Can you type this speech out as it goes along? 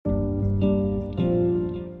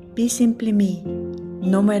Be simply me,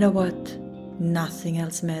 no matter what, nothing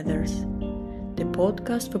else matters. The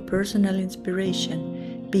podcast for personal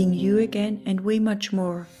inspiration, being you again and way much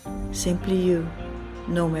more. Simply you,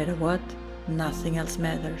 no matter what, nothing else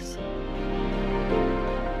matters.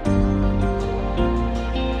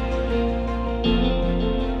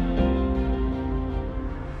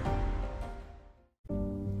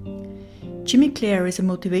 Jimmy Clare is a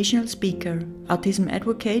motivational speaker, autism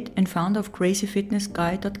advocate, and founder of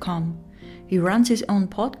CrazyFitnessGuy.com. He runs his own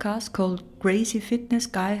podcast called Crazy Fitness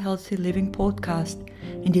Guy Healthy Living Podcast,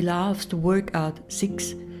 and he loves to work out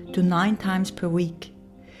 6 to 9 times per week.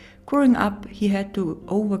 Growing up, he had to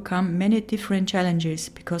overcome many different challenges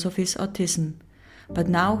because of his autism. But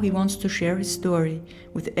now he wants to share his story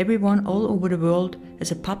with everyone all over the world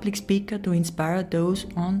as a public speaker to inspire those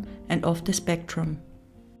on and off the spectrum.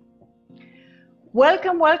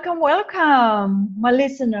 Welcome, my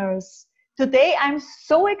listeners. Today I'm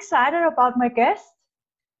so excited about my guest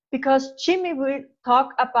because Jimmy will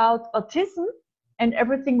talk about autism and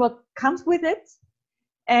everything what comes with it.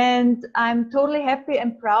 And I'm totally happy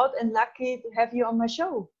and proud and lucky to have you on my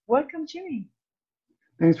show. Welcome, Jimmy.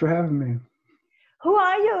 Thanks for having me. Who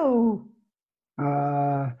are you?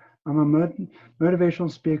 I'm a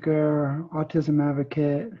motivational speaker, autism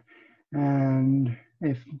advocate, and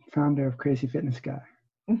a founder of Crazy Fitness Guy.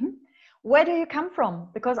 Mm-hmm. Where do you come from?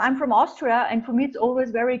 Because I'm from Austria, and for me it's always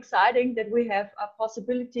very exciting that we have a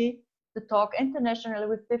possibility to talk internationally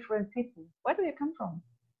with different people. Where do you come from?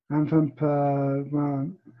 I'm from,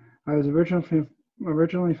 I was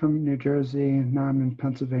originally from New Jersey, now I'm in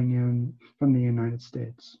Pennsylvania and from the United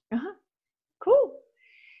States. Uh-huh. Cool.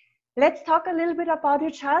 Let's talk a little bit about your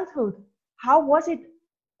childhood. How was it,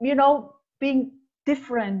 being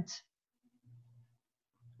different?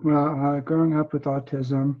 Well, growing up with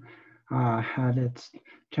autism had its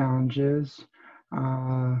challenges.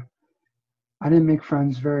 I didn't make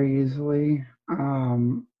friends very easily.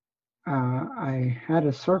 I had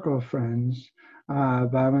a circle of friends,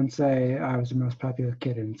 but I wouldn't say I was the most popular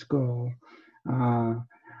kid in school. I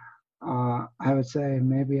would say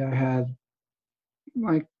maybe I had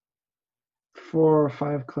like 4 or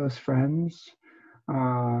 5 close friends.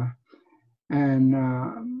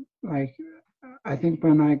 I think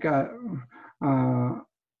when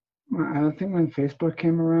when Facebook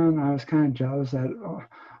came around, I was kind of jealous that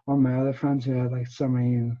all my other friends who had like so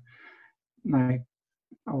many, like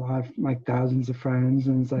a lot of like thousands of friends,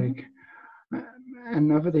 and it's like,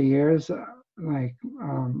 and over the years, I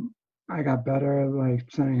got better, like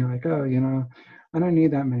saying like, oh, I don't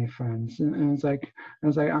need that many friends, and it's like,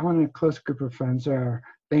 I want a close group of friends where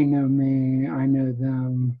they know me, I know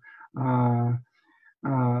them.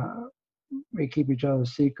 We keep each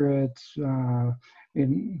other's secrets. Not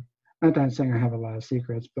that I'm saying I have a lot of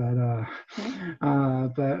secrets, but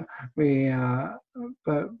we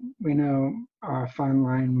know our fine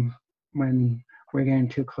line when we're getting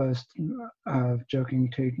too close of joking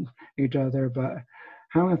to each other. But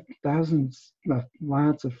having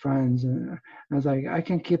lots of friends, and I was like, I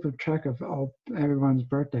can keep a track of everyone's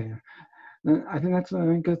birthday. I think that's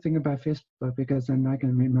a good thing about Facebook, because then I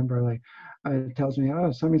can remember, like, it tells me,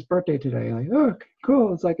 oh, somebody's birthday today. Like, oh,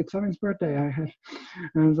 cool. It's like, it's somebody's birthday. And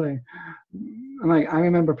I was like, I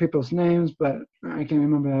remember people's names, but I can't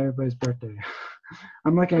remember everybody's birthday.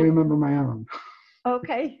 I'm lucky I remember my own.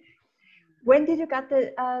 Okay. When did you get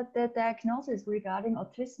the diagnosis regarding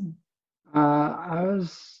autism? I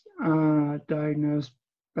was diagnosed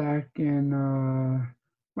back in,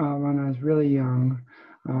 when I was really young.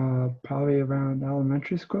 Probably around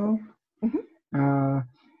elementary school. Mm-hmm.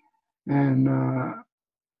 And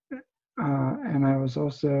I was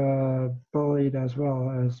also bullied as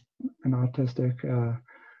well as an autistic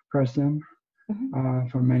person. Mm-hmm.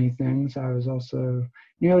 For many things. I was also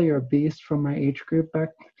nearly obese from my age group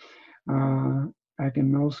back in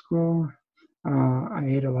middle school. I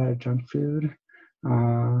ate a lot of junk food,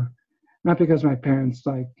 not because my parents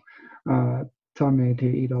tell me to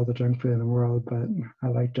eat all the junk food in the world, but I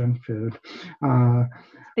like junk food. But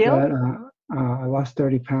I lost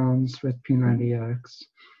 30 pounds with P90X,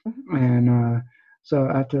 mm-hmm. And so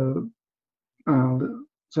after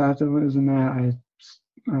losing that,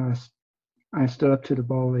 I stood up to the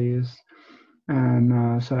bullies,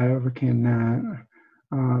 and so I overcame that.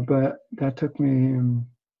 But that took me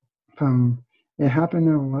from it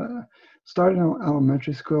happened started in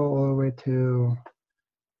elementary school all the way to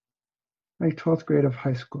like 12th grade of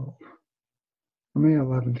high school, or maybe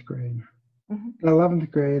 11th grade. Mm-hmm. 11th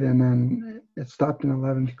grade, and then it stopped in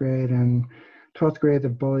 11th grade, and 12th grade, the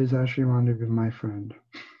bullies actually wanted to be my friend.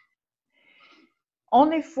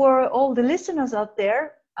 Only for all the listeners out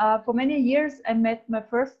there, for many years, I met my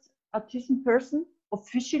first autism person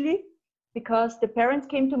officially because the parents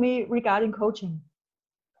came to me regarding coaching.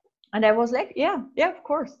 And I was like, yeah, of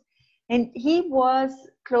course. And he was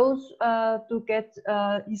close to get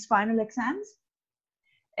his final exams.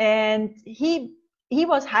 And he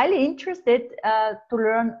was highly interested to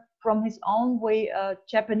learn from his own way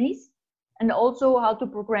Japanese, and also how to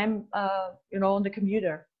program, on the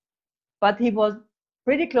computer. But he was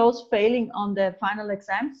pretty close failing on the final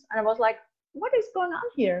exams. And I was like, what is going on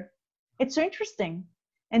here? It's so interesting.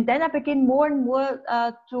 And then I began more and more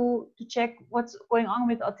to check what's going on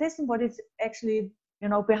with autism, what is actually,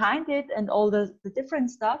 behind it, and all the different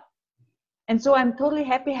stuff. And so I'm totally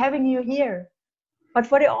happy having you here. But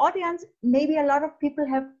for the audience, maybe a lot of people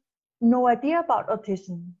have no idea about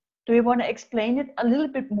autism. Do you want to explain it a little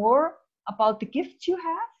bit more about the gifts you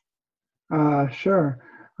have? Sure.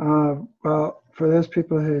 Well, for those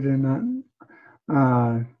people who do not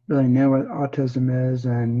really know what autism is,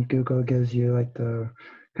 and Google gives you like the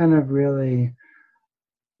kind of really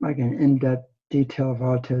like an in-depth detail of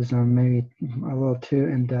autism, maybe a little too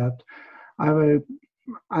in-depth, I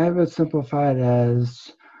would simplify it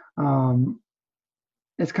as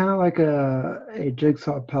it's kind of like a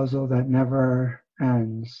jigsaw puzzle that never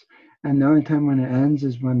ends, and the only time when it ends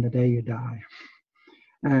is when the day you die.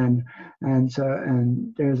 And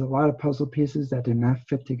there's a lot of puzzle pieces that do not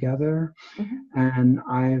fit together. Mm-hmm. And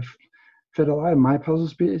I've fit a lot of my puzzle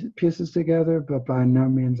pieces together, but by no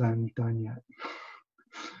means I'm done yet.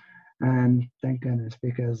 And thank goodness,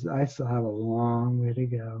 because I still have a long way to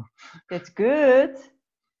go. That's good.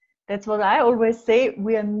 That's what I always say.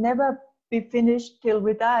 We'll never be finished till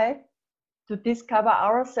we die to discover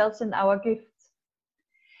ourselves and our gifts.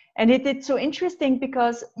 And it's so interesting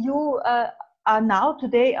because you are now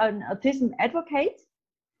today an autism advocate.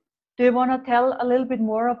 Do you want to tell a little bit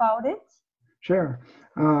more about it? Sure.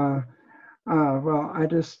 Well, I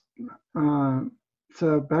just,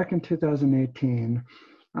 so back in 2018,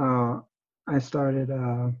 I started,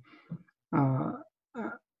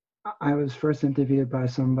 I was first interviewed by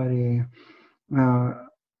somebody,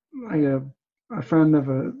 like a friend of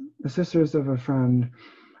the sisters of a friend,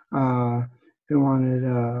 who wanted,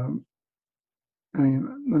 let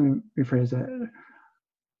me rephrase that.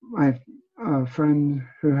 My friend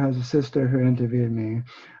who has a sister who interviewed me,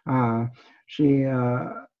 she,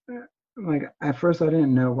 like at first I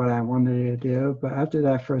didn't know what I wanted to do, but after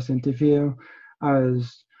that first interview, I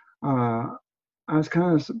was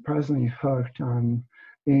kind of surprisingly hooked on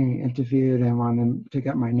being interviewed and wanting to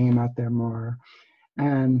get my name out there more.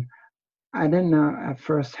 And I didn't know at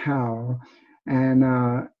first how. And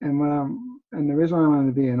the reason why I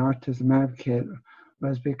wanted to be an autism advocate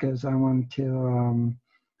was because I wanted to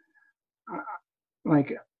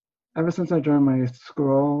like ever since I joined my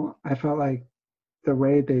school, I felt like the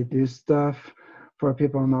way they do stuff for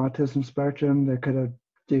people on the autism spectrum, they could have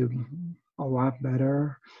do a lot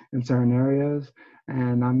better in certain areas.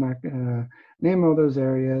 And I'm not gonna name all those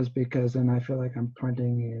areas because then I feel like I'm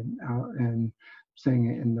pointing it out and saying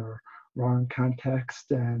it in the wrong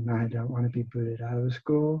context, and I don't want to be booted out of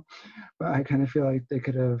school. But I kind of feel like they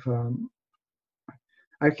could have,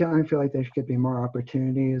 I feel like there could be more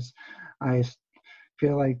opportunities. I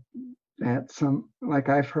feel like that like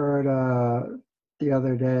I've heard the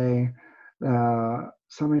other day,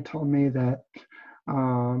 somebody told me that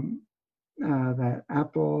that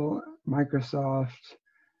Apple, Microsoft,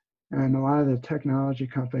 and a lot of the technology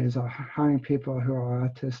companies are hiring people who are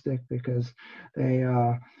autistic because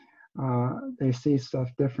they see stuff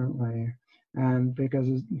differently, and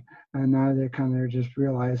now they're kind of just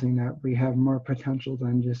realizing that we have more potential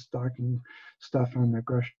than just stocking stuff on the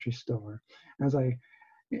grocery store. As like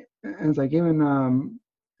even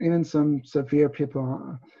some severe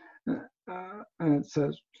people, and so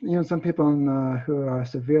some people who are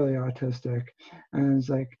severely autistic, and it's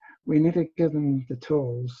like we need to give them the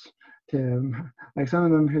tools to, like some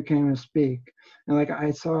of them who came to speak, and like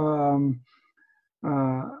I saw,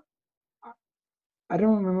 I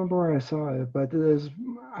don't remember where I saw it, but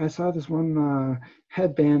I saw this one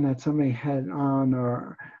headband that somebody had on,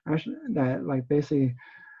 or actually that like basically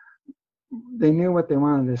they knew what they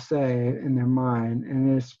wanted to say in their mind,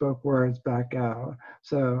 and it spoke words back out.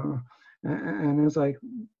 So, and it's like,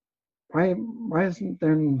 why isn't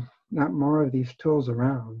there not more of these tools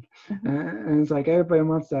around? Mm-hmm. And it's like everybody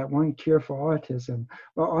wants that one cure for autism.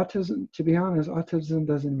 Well, autism, to be honest, autism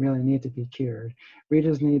doesn't really need to be cured. We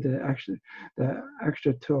just need the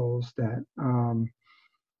extra tools that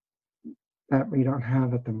that we don't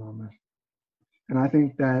have at the moment. And I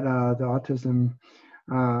think that the autism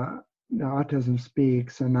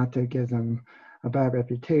speaks, and not to give them a bad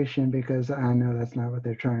reputation, because I know that's not what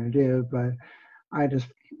they're trying to do. But I just,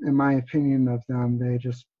 in my opinion of them, they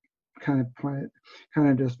just kind of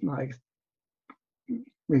just like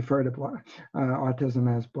refer to autism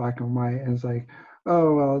as black and white, and it's like,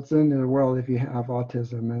 oh well, it's the end of the world if you have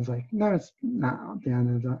autism. And it's like, no, it's not the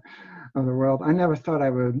end of the world. I never thought I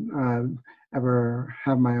would ever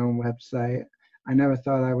have my own website. I never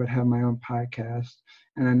thought I would have my own podcast,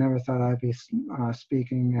 and I never thought I'd be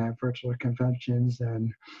speaking at virtual conventions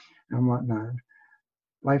and whatnot.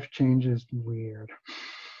 Life change is weird.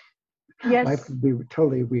 Yes. Life would be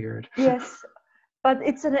totally weird. Yes, but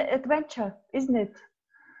it's an adventure, isn't it?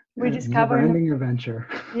 We discover never-ending adventure.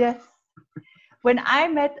 Yes. When I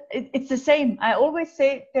met, it's the same. I always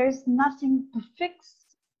say there's nothing to fix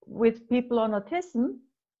with people on autism,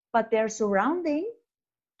 but their surrounding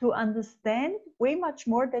to understand way much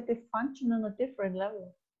more that they function on a different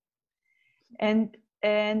level. And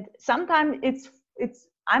sometimes it's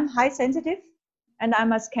I'm high sensitive and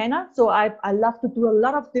I'm a scanner, so I love to do a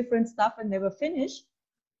lot of different stuff and never finish.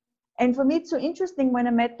 And for me, it's so interesting when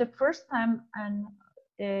I met the first time and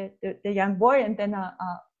the young boy, and then a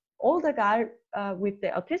older guy with the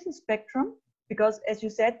autism spectrum, because as you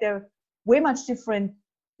said, they're way much different,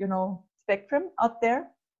 spectrum out there.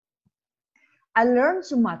 I learned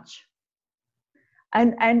so much,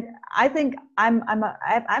 and I think I'm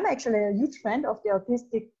actually a huge fan of the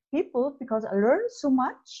autistic people, because I learned so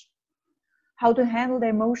much how to handle the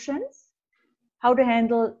emotions, how to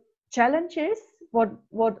handle challenges,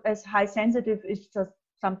 what as high sensitive is just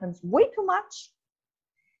sometimes way too much.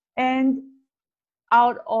 And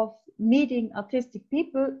out of meeting autistic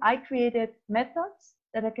people, I created methods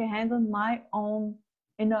that I can handle my own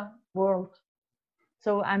inner world.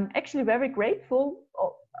 So I'm actually very grateful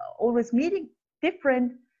always meeting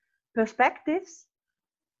different perspectives,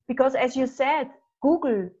 because as you said,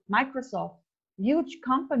 Google, Microsoft, huge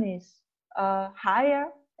companies hire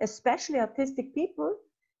especially autistic people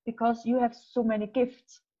because you have so many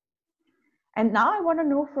gifts. And now I want to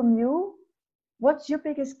know from you, what's your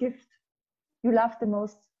biggest gift you love the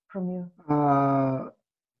most from you?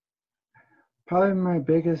 Probably my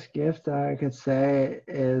biggest gift I could say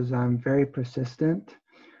is I'm very persistent.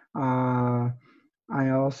 I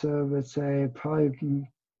also would say probably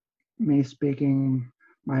me speaking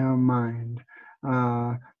my own mind,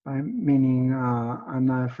 meaning I'm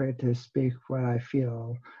not afraid to speak what I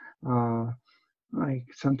feel. Like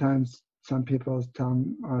sometimes some people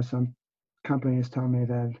or some companies tell me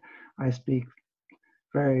that I speak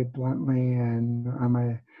very bluntly, and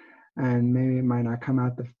maybe it might not come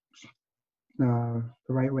out the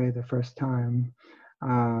right way the first time.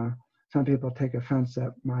 Some people take offense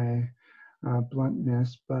at my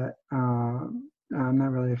bluntness, but I'm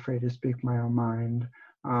not really afraid to speak my own mind.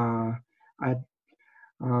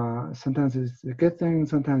 Sometimes it's a good thing,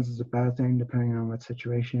 sometimes it's a bad thing, depending on what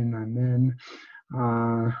situation I'm in.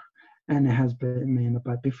 And it has been me in the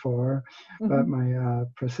butt before. Mm-hmm. But my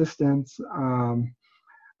persistence,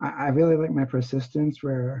 I really like my persistence,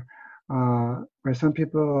 where some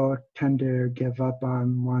people tend to give up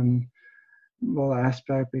on one little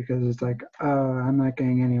aspect because it's like, oh, I'm not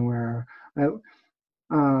getting anywhere.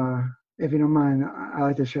 If you don't mind, I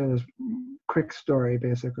like to share this quick story,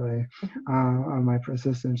 basically, on my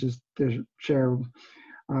persistence, just to share.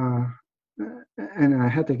 And I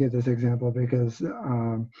had to give this example because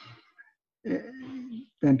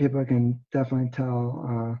then people can definitely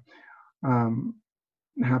tell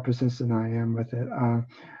how persistent I am with it.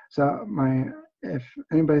 So if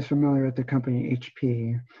anybody's familiar with the company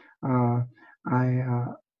HP,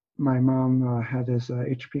 my mom had this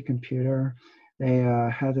HP computer. They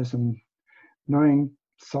had this annoying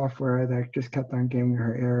software that just kept on giving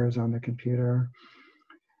her errors on the computer.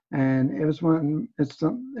 And it was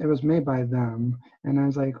made by them. And I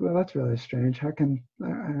was like, well, that's really strange. How can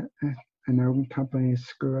an own company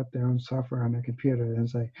screw up their own software on a computer? And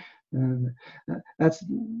it's like,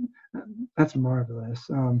 that's marvelous.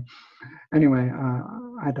 Anyway,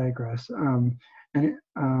 I digress.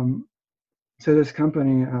 So this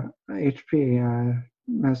company, HP,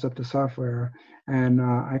 messed up the software, and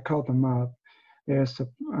I called them up. Their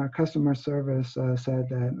customer service said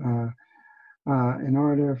that in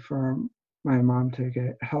order for my mom to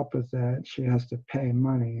get help with that, she has to pay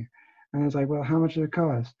money. And I was like, well, how much does it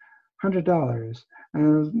cost? $100.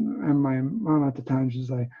 And my mom at the time, she's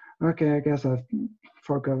like, okay, I guess I'll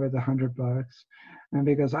fork over the $100. And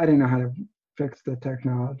because I didn't know how to fix the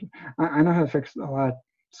technology, I know how to fix a lot of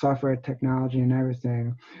software technology and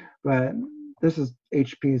everything, but this is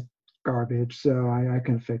HP's garbage, so I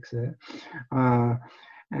can fix it.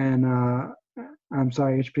 And I'm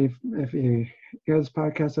sorry, HP, if you hear this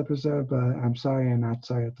podcast episode, but I'm sorry and not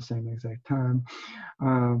sorry at the same exact time.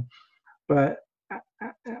 Um, but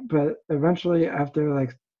but eventually, after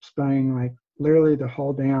like spending like literally the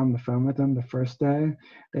whole day on the phone with them the first day,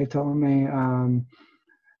 they told me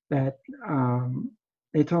that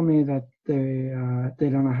they told me that they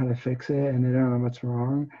don't know how to fix it and they don't know what's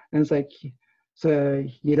wrong. And it's like, so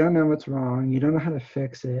you don't know what's wrong, you don't know how to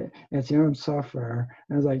fix it. It's your own software.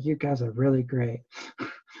 And it's like, you guys are really great.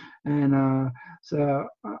 And so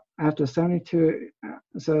after 72,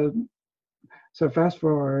 so fast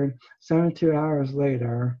forward 72 hours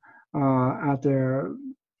later, after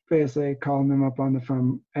basically calling them up on the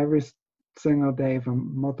phone every single day for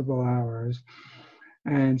multiple hours,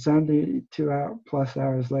 and 72 plus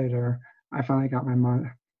hours later, I finally got my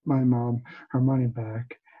mom her money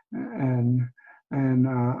back. And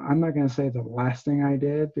I'm not going to say the last thing I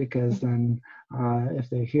did, because then if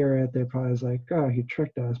they hear it, they probably is like, oh, he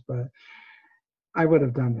tricked us. But I would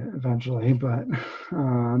have done it eventually, but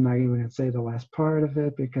I'm not even going to say the last part of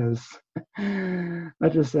it, because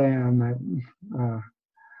let's just say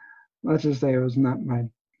let's just say it was not my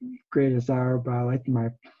greatest hour, but I liked my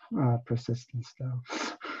persistence though.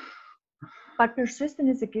 But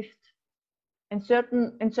persistence is a gift. In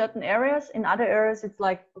certain areas, in other areas, it's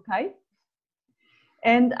like, okay.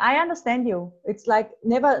 And I understand you. It's like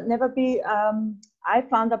never be. I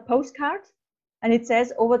found a postcard, and it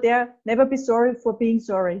says over there, never be sorry for being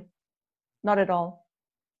sorry. Not at all.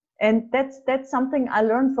 And that's something I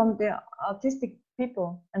learned from the autistic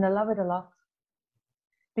people, and I love it a lot.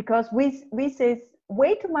 Because we say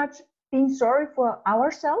way too much being sorry for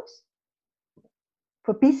ourselves,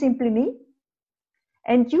 for be simply me.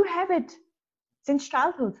 And you have it since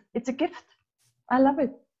childhood. It's a gift. I love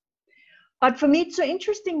it. But for me, it's so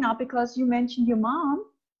interesting now, because you mentioned your mom.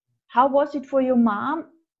 How was it for your mom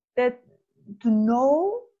that to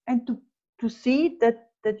know and to see that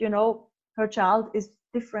her child is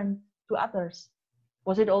different to others?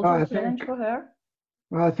 Was it also a challenge for her?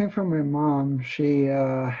 Well, I think for my mom, she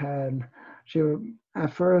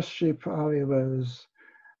at first she probably was.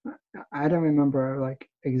 I don't remember like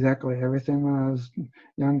exactly everything when I was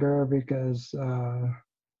younger, because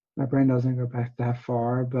my brain doesn't go back that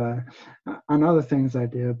far. But on other things I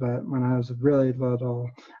do. But when I was really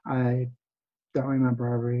little, I don't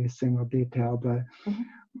remember every single detail. But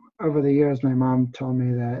over the years, my mom told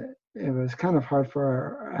me that it was kind of hard for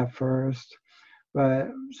her at first, but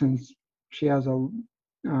since she has a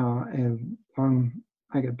long,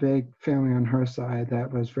 like a big family on her side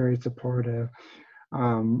that was very supportive,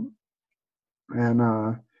 and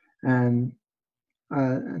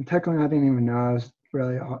technically I didn't even know I was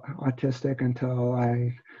really autistic until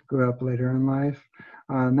I grew up later in life.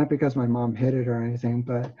 Not because my mom hid it or anything,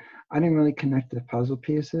 but I didn't really connect the puzzle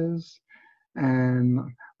pieces, and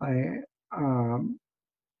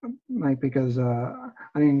because I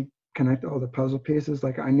didn't connect all the puzzle pieces.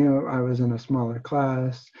 Like, I knew I was in a smaller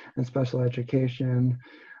class in special education,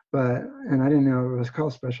 and I didn't know it was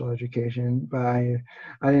called special education, but I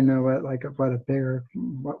didn't know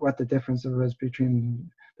what the difference was between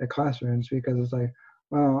the classrooms, because it's like,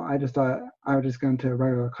 well, I just thought I would just go into a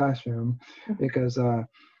regular classroom, because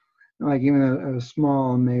like, even though it was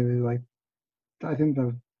small, maybe like, I think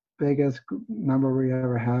the biggest number we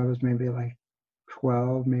ever had was maybe like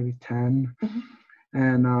 12, maybe 10.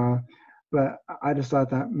 And but I just thought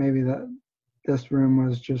that maybe that this room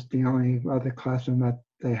was just the only other classroom that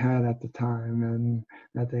they had at the time, and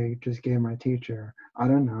that they just gave my teacher. I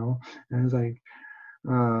don't know. And it's like,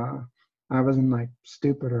 I wasn't like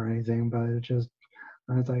stupid or anything, but it just,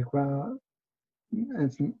 I was like, well,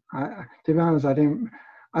 to be honest, I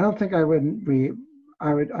don't think I would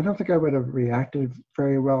have reacted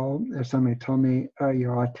very well if somebody told me, oh,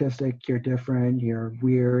 you're autistic, you're different, you're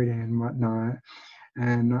weird and whatnot.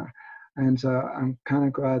 And so I'm kind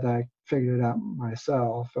of glad that I figured it out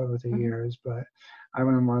myself over the years, but I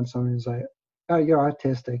wouldn't want someone who's like, oh, you're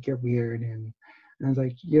autistic, you're weird, and it's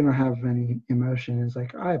like, you don't have any emotion. It's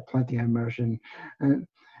like, I have plenty of emotion. And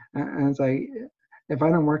it's like, if I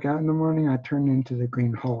don't work out in the morning, I turn into the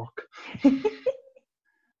Green Hulk.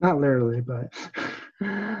 Not literally, but.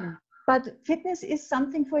 But fitness is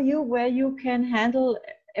something for you where you can handle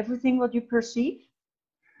everything what you perceive?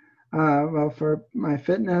 Well, for my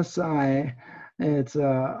fitness, it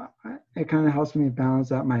kind of helps me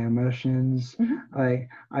balance out my emotions. I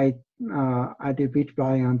do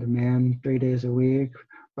Beachbody on demand 3 days a week,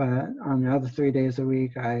 but on the other 3 days a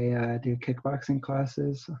week, I do kickboxing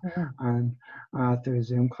classes through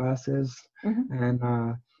Zoom classes, and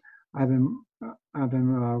I've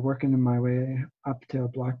been working my way up to a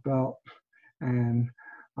black belt, and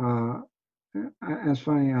it's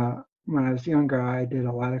funny. When I was younger, I did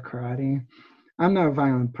a lot of karate. I'm not a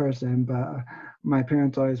violent person, but my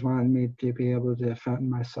parents always wanted me to be able to defend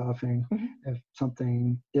myself, and if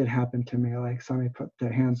something did happen to me, like somebody put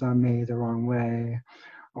their hands on me the wrong way,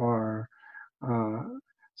 or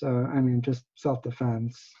so I mean, just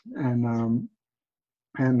self-defense. And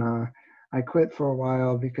I quit for a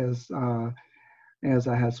while because as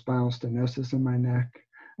I had spinal stenosis in my neck,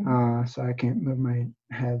 so I can't move my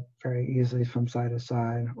head very easily from side to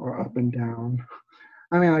side or up and down.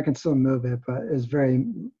 I mean, I can still move it, but it's very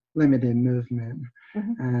limited movement.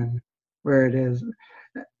 And where it is,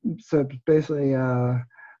 so basically,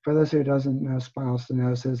 for those who doesn't know spinal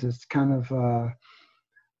stenosis, it's kind of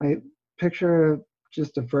like picture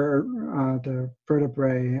just the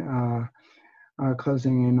vertebrae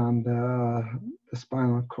closing in on the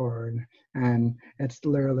spinal cord, and it's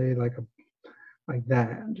literally like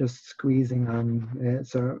that, just squeezing on it.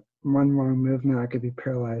 So one wrong movement, I could be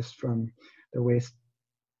paralyzed from the waist,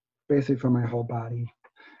 basically from my whole body,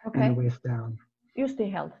 and the waist down. You stay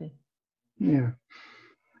healthy. Yeah.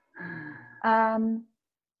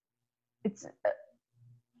 It's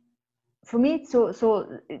for me. It's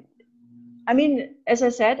so. I mean, as I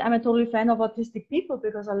said, I'm a totally fan of autistic people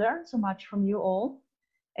because I learned so much from you all,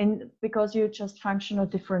 and because you just function a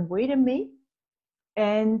different way than me,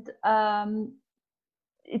 and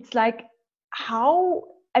it's like how,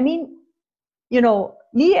 I mean, you know,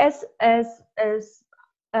 me as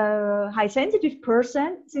a high sensitive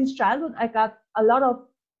person, since childhood, I got a lot of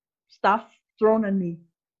stuff thrown at me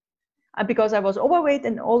because I was overweight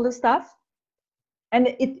and all the stuff, and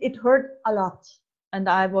it hurt a lot, and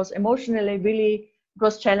I was emotionally really, it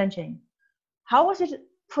was challenging. How was it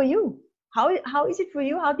for you? How is it for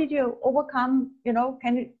you? How did you overcome, you know,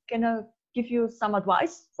 can I give you some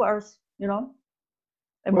advice for us, you know,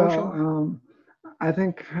 emotional? Well, I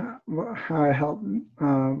think how I helped,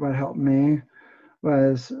 what helped me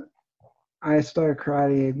was I started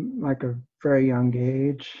karate like a very young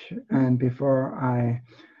age, and before I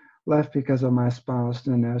left because of my spinal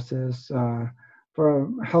stenosis for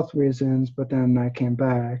health reasons, but then I came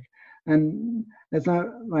back, and it's not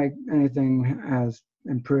like anything has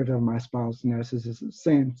improved on my spinal stenosis. It's the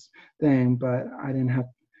same thing, but I didn't have.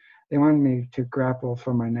 They wanted me to grapple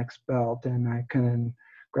for my next belt, and I couldn't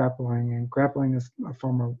grappling, and grappling is a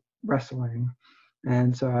form of wrestling,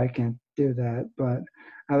 and so I can't do that. But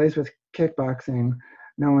at least with kickboxing,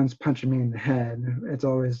 no one's punching me in the head. It's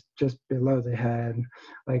always just below the head,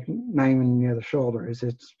 like not even near the shoulders.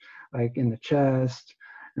 It's like in the chest,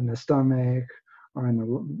 in the stomach,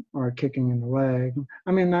 or kicking in the leg.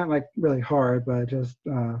 I mean, not like really hard, but just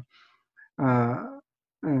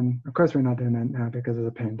and of course we're not doing that now because of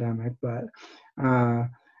the pandemic. But I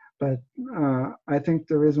think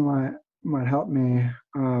the reason why what helped me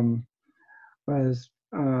was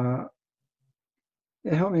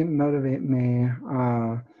it helped me motivate me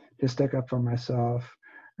to stick up for myself,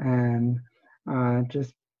 and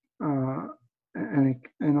just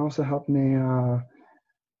and also helped me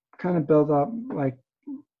kind of build up like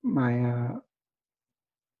my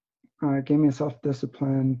gave me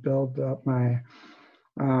self-discipline, build up my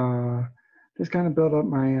just kind of build up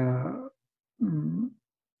my I'm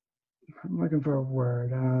looking for a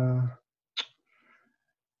word.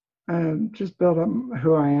 Just build up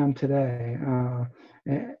who I am today,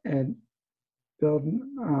 and build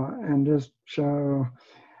and just show,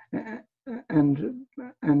 and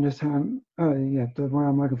just have, oh yeah, the word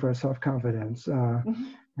I'm looking for is self-confidence,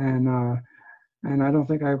 and I don't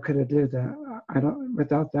think I could have do that.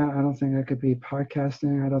 Without that, I don't think I could be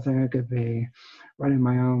podcasting. I don't think I could be running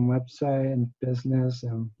my own website and business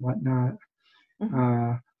and whatnot.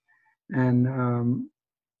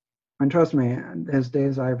 And trust me, there's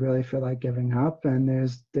days I really feel like giving up, and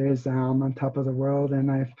there's days that I'm on top of the world,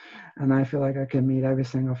 and I feel like I can meet every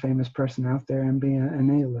single famous person out there and be an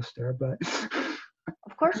A-lister. But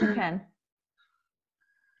of course you can.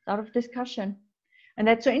 Out of discussion. And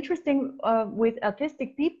that's so interesting with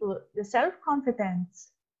autistic people, the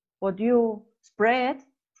self-confidence, what you spread,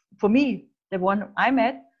 for me, the one I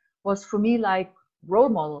met was for me like role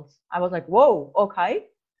models. I was like, whoa, okay,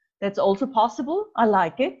 that's also possible. I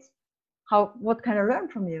like it. What can I learn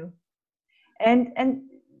from you? And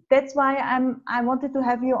that's why I wanted to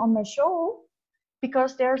have you on my show,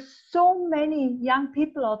 because there are so many young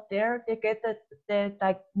people out there, they get the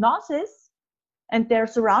diagnosis, and their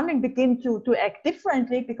surrounding begin to act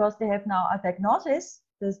differently because they have now a diagnosis.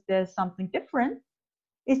 There's something different.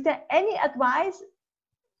 Is there any advice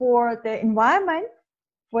for the environment,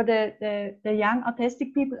 for the young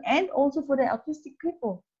autistic people, and also for the autistic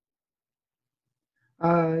people?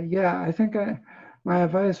 Yeah, I think my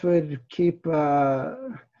advice would keep,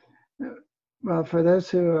 well, for those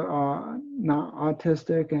who are not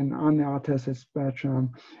autistic and on the autistic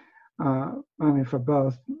spectrum, I mean, for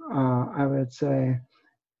both, I would say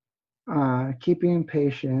keep being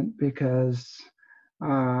patient, because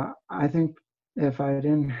I think if I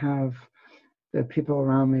didn't have the people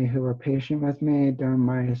around me who were patient with me during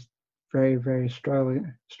my very, very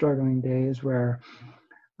struggling days where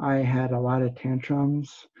I had a lot of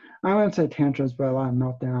tantrums. I wouldn't say tantrums, but a lot of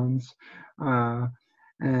meltdowns.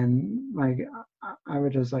 And like, I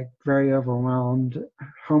was just like very overwhelmed.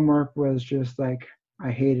 Homework was just like, I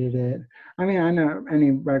hated it. I mean, I know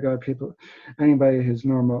any regular people, anybody who's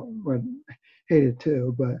normal would hate it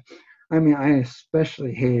too, but I mean, I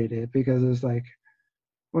especially hated it because it was like,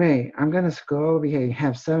 wait, I'm going to school. We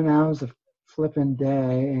have 7 hours of flipping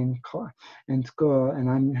day in school, and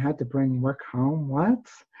I had to bring work home. What?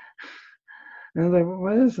 And I was like,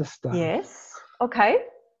 what is this stuff? Yes. Okay.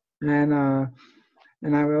 And I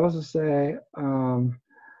would also say,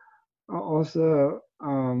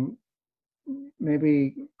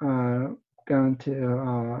 maybe going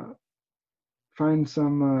to find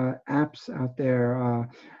some apps out there.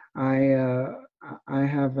 I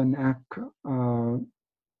have an app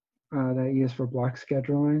that I use for block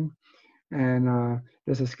scheduling, and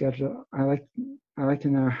there's a schedule. I like to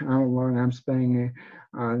know how long I'm spending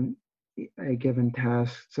on a given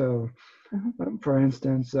task. So, for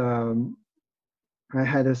instance, I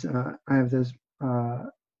have this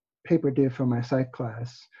paper due for my psych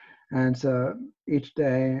class, and so each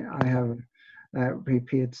day I have that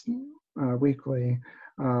repeats weekly,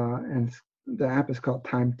 and the app is called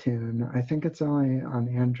TimeTune. I think it's only on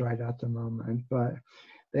Android at the moment, but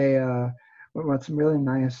they what's really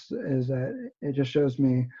nice is that it just shows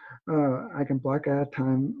me I can block out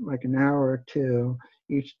time like an hour or two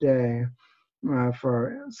each day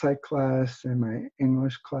for psych class and my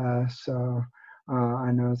English class. So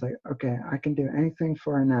I know it's like, okay, I can do anything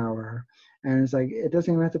for an hour. And it's like, it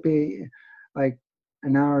doesn't even have to be like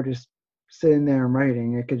an hour just sitting there and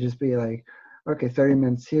writing. It could just be like, okay, 30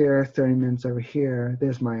 minutes here, 30 minutes over here,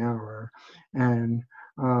 there's my hour. And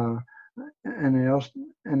it also,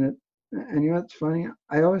 and you know what's funny?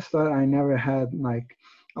 I always thought I never had like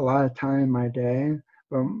a lot of time in my day.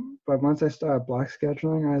 But once I started block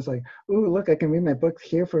scheduling, I was like, "Ooh, look! I can read my book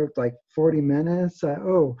here for like 40 minutes.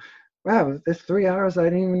 Oh, wow! There's 3 hours I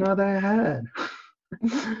didn't even know that I had."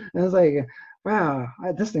 And I was like, "Wow!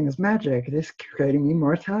 This thing is magic. It's creating me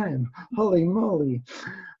more time. Holy moly!"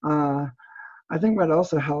 I think what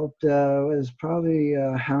also helped was probably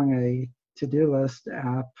having a to-do list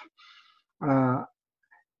app.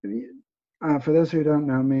 For those who don't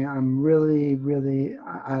know me, I'm really, really,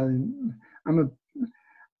 I'm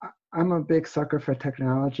a big sucker for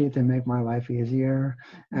technology to make my life easier.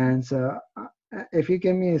 And so if you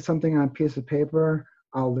give me something on a piece of paper,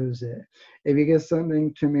 I'll lose it. If you give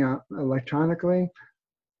something to me electronically,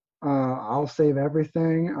 I'll save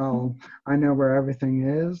everything. I know where everything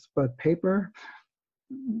is. But paper,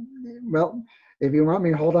 well, if you want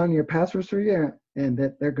me to hold on to your passwords for you, and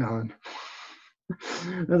they're gone.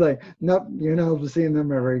 I was like, nope, you're not seeing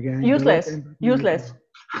them ever again. Useless.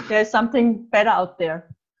 There's something better out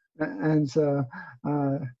there. And so,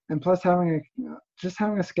 and plus having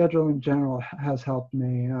a schedule in general has helped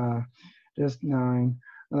me. Just knowing,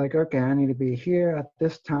 like, okay, I need to be here at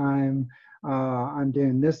this time. I'm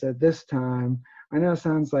doing this at this time. I know it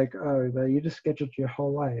sounds like, oh, but you just scheduled your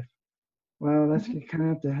whole life. Well, that's you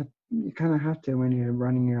kind of have to when you're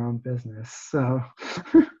running your own business. So.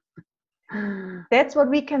 That's what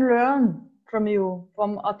we can learn from you,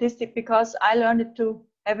 from autistic, because I learned it too,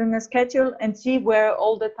 having a schedule and see where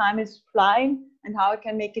all the time is flying and how I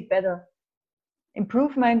can make it better.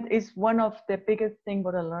 Improvement is one of the biggest things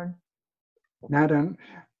what I learned. Now,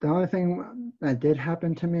 the only thing that did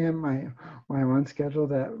happen to me in my one schedule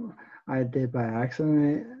that I did by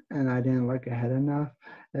accident and I didn't look ahead enough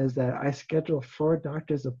is that I scheduled 4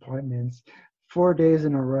 doctor's appointments 4 days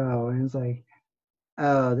in a row, and it's like,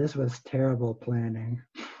 oh, this was terrible planning.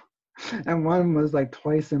 And one was like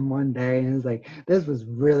twice in one day, and it's like, this was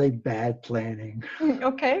really bad planning.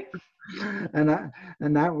 Okay. And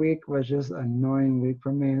that week was just an annoying week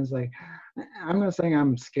for me. It's like, I'm not saying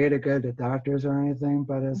I'm scared to go to doctors or anything,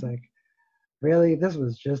 but it's like, really, this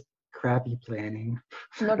was just crappy planning.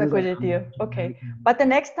 Not a good idea. Okay. But the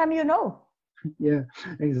next time you know. Yeah,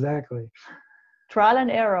 exactly. Trial and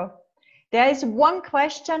error. There is one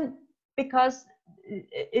question, because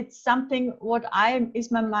it's something what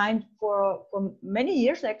is my mind for many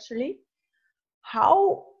years actually.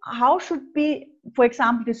 How should be, for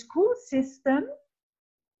example, the school system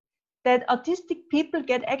that autistic people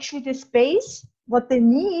get actually the space what they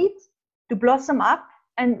need to blossom up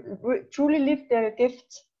and truly live their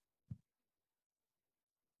gifts?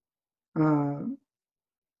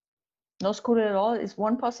 No school at all is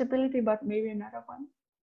one possibility, but maybe another one.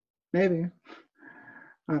 Maybe.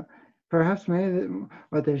 Perhaps maybe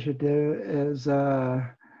what they should do is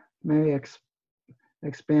maybe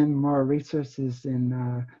expand more resources in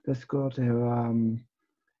the school to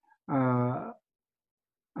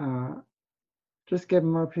just give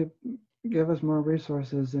us more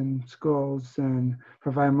resources in schools and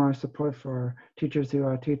provide more support for teachers who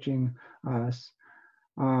are teaching us.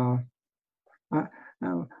 I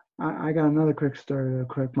got another quick story real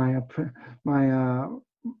quick.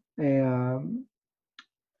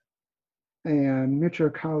 A mutual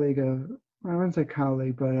colleague of, I wouldn't say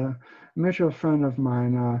colleague, but a mutual friend of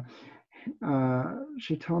mine,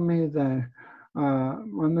 she told me that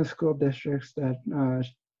one of the school districts that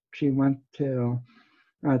she went to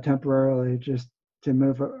temporarily just to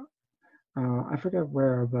move, I forget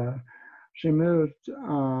where, but she moved,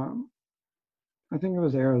 I think it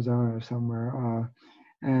was Arizona or somewhere,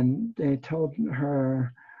 and they told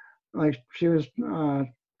her, like, she was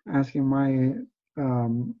asking why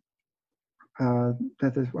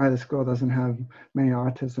why the school doesn't have many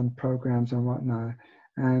autism programs and whatnot,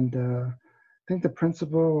 and I think the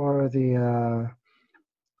principal or the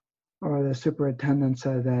superintendent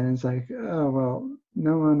said that, and it's like, oh well,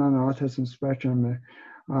 no one on the autism spectrum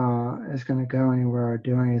is going to go anywhere or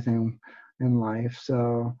do anything in life,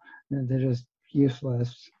 so they're just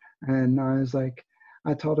useless. And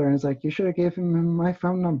I told her, I was like, you should have gave him my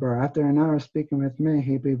phone number. After an hour speaking with me,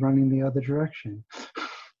 he'd be running the other direction.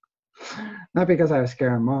 Not because I was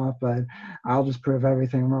scaring him off, but I'll just prove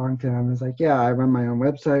everything wrong to him. It's like, yeah, I run my own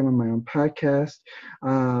website, run my own podcast.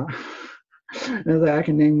 I was like, I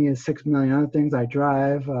can name you 6 million other things. I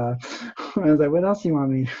drive. I was like, what else do you want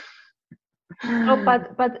me? Oh,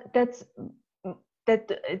 but that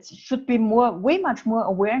it should be way much more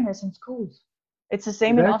awareness in schools. It's the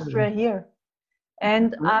same Exactly. in Austria here,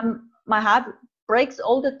 and my heart breaks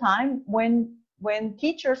all the time when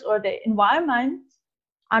teachers or the environment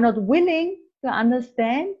are not willing to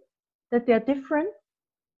understand that they are different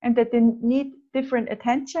and that they need different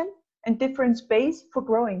attention and different space for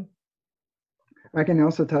growing. I can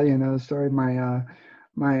also tell you another story. My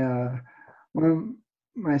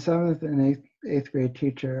 7th and 8th grade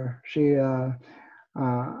teacher, she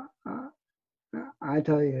I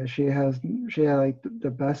tell you, she had like the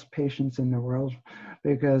best patience in the world,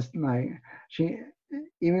 because like she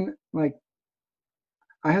even like,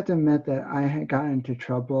 I have to admit that I had gotten into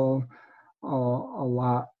trouble a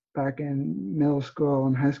lot back in middle school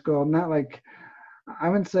and high school. Not like, I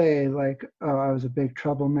wouldn't say like, oh, I was a big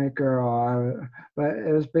troublemaker, but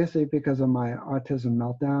it was basically because of my autism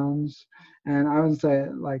meltdowns. And I wouldn't say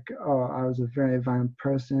like, oh, I was a very violent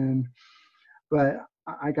person, but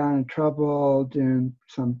I got in trouble doing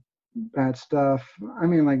some bad stuff. I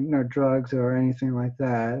mean, like, no drugs or anything like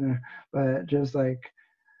that, but just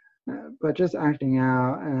acting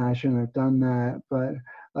out, and I shouldn't have done that. But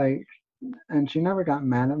like, and she never got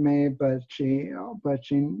mad at me, but she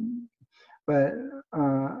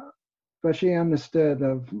understood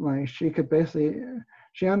of like,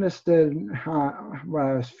 she understood what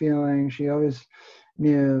I was feeling. She always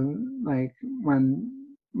knew like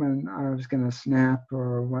when I was gonna snap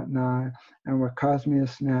or whatnot, and what caused me to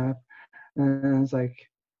snap. And it's like,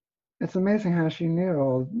 it's amazing how she knew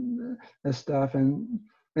all this stuff. And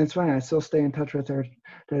it's funny, I still stay in touch with her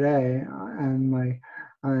today,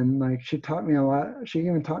 and she taught me a lot. She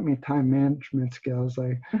even taught me time management skills,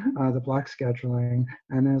 like the block scheduling.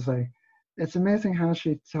 And it's like, it's amazing how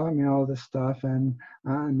she taught me all this stuff, and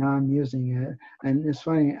now I'm using it. And it's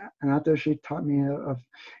funny, and after she taught me of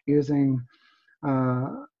using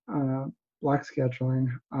block scheduling,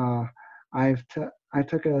 I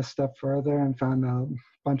took it a step further and found a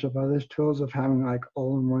bunch of other tools of having like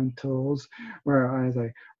all-in-one tools, where I was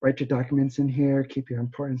like, write your documents in here, keep your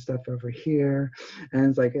important stuff over here. And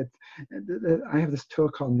it's like, I have this tool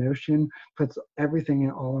called Notion, puts everything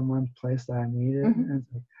in all in one place that I needed. And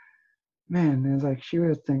it's like, man, it's like, she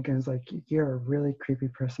was thinking, it's like, you're a really creepy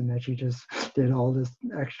person that you just did all this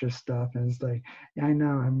extra stuff. And it's like, yeah, I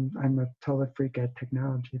know, I'm a total freak at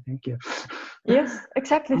technology. Thank you. Yes,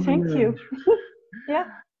 exactly. Thank you. Yeah.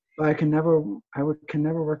 But I can never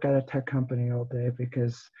work at a tech company all day,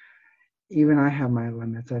 because even I have my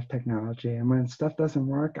limits of technology. And when stuff doesn't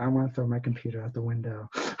work, I want to throw my computer out the window.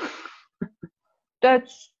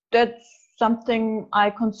 That's something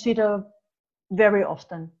I consider very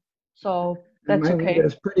often. So that's my okay.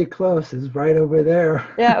 It's pretty close. It's right over there.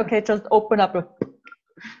 Yeah. Okay. Just open up.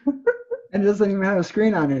 And it doesn't even have a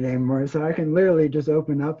screen on it anymore, so I can literally just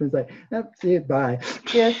open up and say, yep, see it, bye.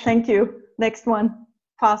 Yes, thank you. Next one,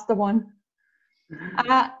 faster one.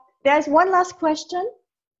 There's one last question,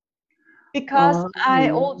 because I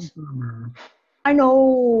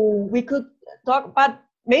know we could talk, but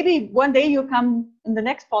maybe one day you come in the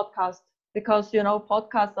next podcast, because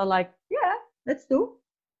podcasts are like, yeah, let's do.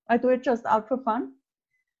 I do it just out for fun.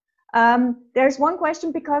 There's one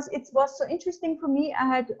question, because it was so interesting for me. I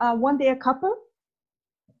had one day a couple,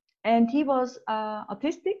 and he was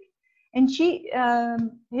autistic, and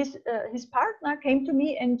his partner came to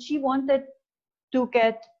me, and she wanted to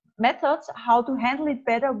get methods how to handle it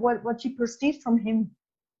better, what she perceived from him.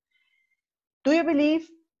 Do you believe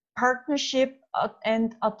partnership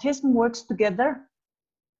and autism works together?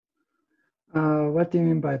 What do you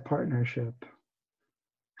mean by partnership?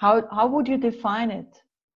 How would you define it?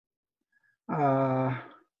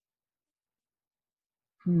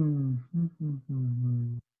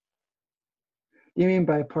 You mean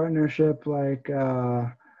by partnership like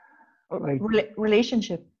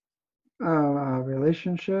relationship?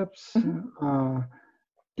 Relationships?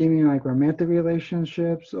 Do you mean like romantic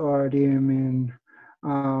relationships, or do you mean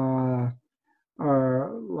or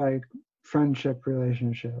like friendship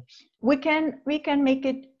relationships? We can make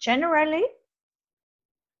it generally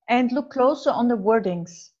and look closer on the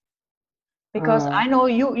wordings, because I know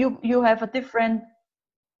you have a different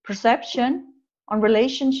perception on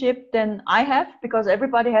relationship than I have, because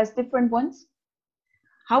everybody has different ones.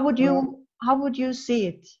 How would you see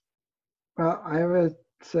it? Well, I would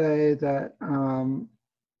say that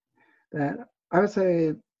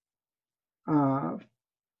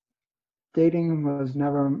dating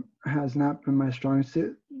has not been my strong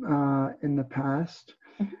suit in the past.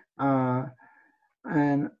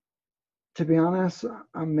 And to be honest,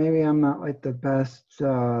 maybe I'm not like the best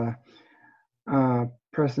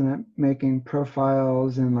person at making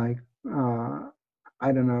profiles and like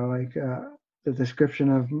I don't know, like the description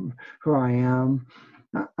of who I am.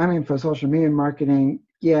 I mean, for social media marketing,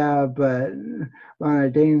 yeah, but on a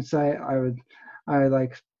dating site, I would I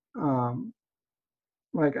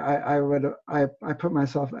put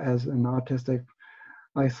myself as an autistic,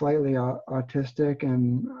 like slightly autistic,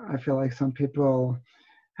 and I feel like some people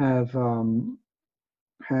have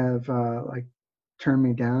like turned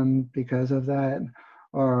me down because of that,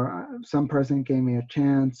 or some person gave me a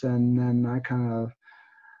chance, and then I kind of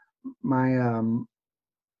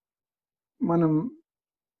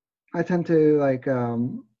I tend to like I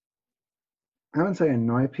wouldn't say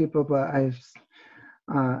annoy people, but I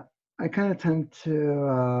kind of tend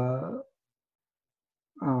to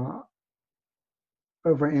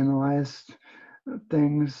overanalyze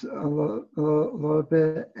things a little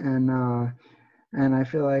bit, and I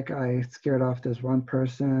feel like I scared off this one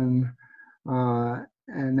person,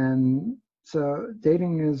 and then so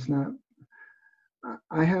dating is not.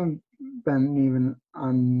 I haven't been even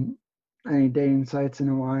on any dating sites in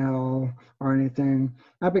a while or anything.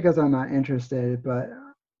 Not because I'm not interested, but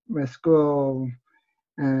with school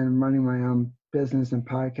and running my own business and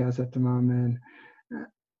podcast at the moment,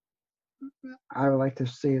 I would like to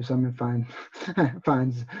see if someone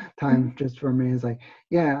finds time just for me. It's like,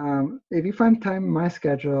 yeah, if you find time in my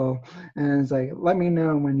schedule, and it's like, let me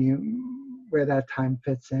know where that time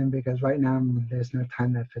fits in, because right now there's no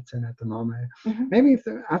time that fits in at the moment. Maybe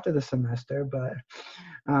after the semester, but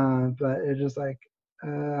it's just like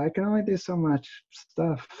I can only do so much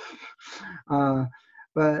stuff.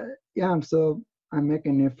 But yeah, I'm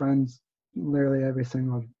making new friends literally every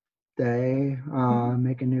single day,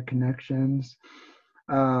 making new connections.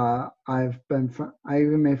 I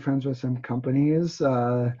even made friends with some companies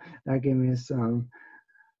that gave me some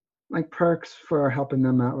like perks for helping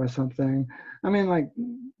them out with something. I mean, like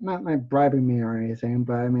not like bribing me or anything,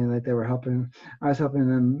 but I mean like they were helping. I was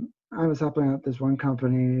helping out this one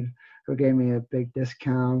company who gave me a big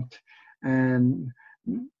discount, and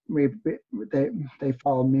they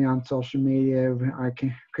followed me on social media. I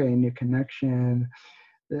created a new connection,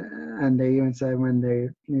 and they even said when they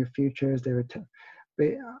knew futures, they would tell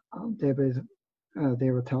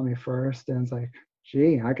me first, and it's like,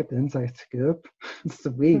 gee, I get the inside scoop.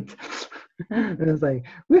 Sweet. And it's like,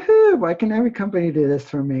 woohoo, why can every company do this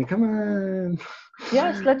for me? Come on.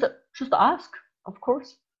 Yes, let's just ask, of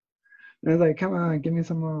course. And it's like, come on, give me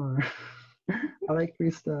some more. I like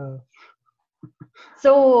free stuff.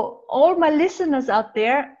 So all my listeners out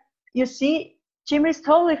there, you see, Jim is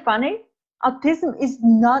totally funny. Autism is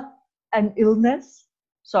not an illness.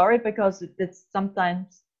 Sorry, because it's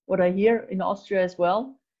sometimes what I hear in Austria as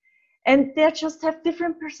well. And they just have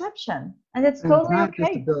different perception, and it's totally not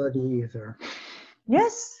okay. Disability either.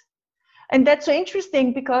 Yes, And that's so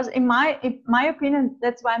interesting because in my opinion,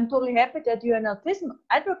 that's why I'm totally happy that you're an autism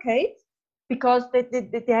advocate, because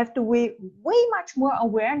they have to way much more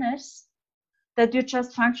awareness that you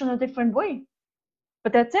just function a different way.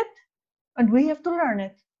 But that's it. And we have to learn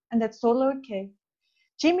it. And that's totally okay.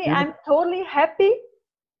 Jimmy, Yeah. I'm totally happy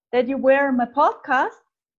that you were on my podcast.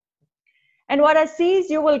 And what I see is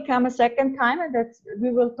you will come a second time, and that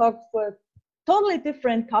we will talk for a totally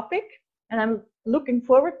different topic. And I'm looking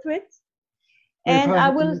forward to it. And I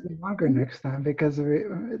will make it longer next time, because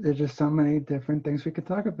there's just so many different things we could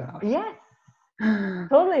talk about. Yes,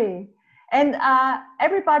 totally. And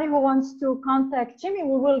everybody who wants to contact Jimmy,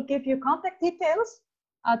 we will give you contact details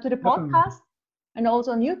to the podcast and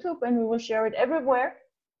also on YouTube, and we will share it everywhere.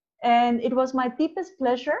 And it was my deepest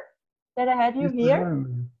pleasure that I had you here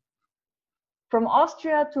from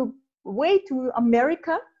Austria to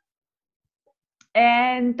America.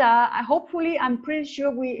 And hopefully, I'm pretty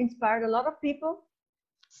sure we inspired a lot of people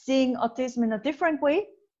seeing autism in a different way.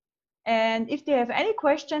 And if they have any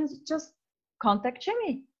questions, just contact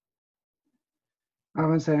Jimmy. I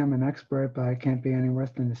would say I'm an expert, but I can't be any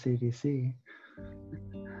worse than the CDC.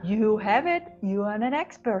 You have it. You are an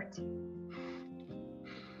expert.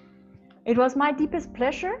 It was my deepest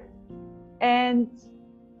pleasure. And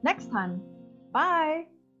next time. Bye.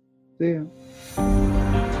 See you.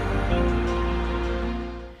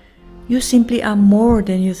 You simply are more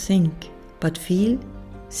than you think, but feel,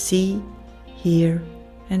 see, hear,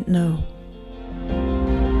 and know.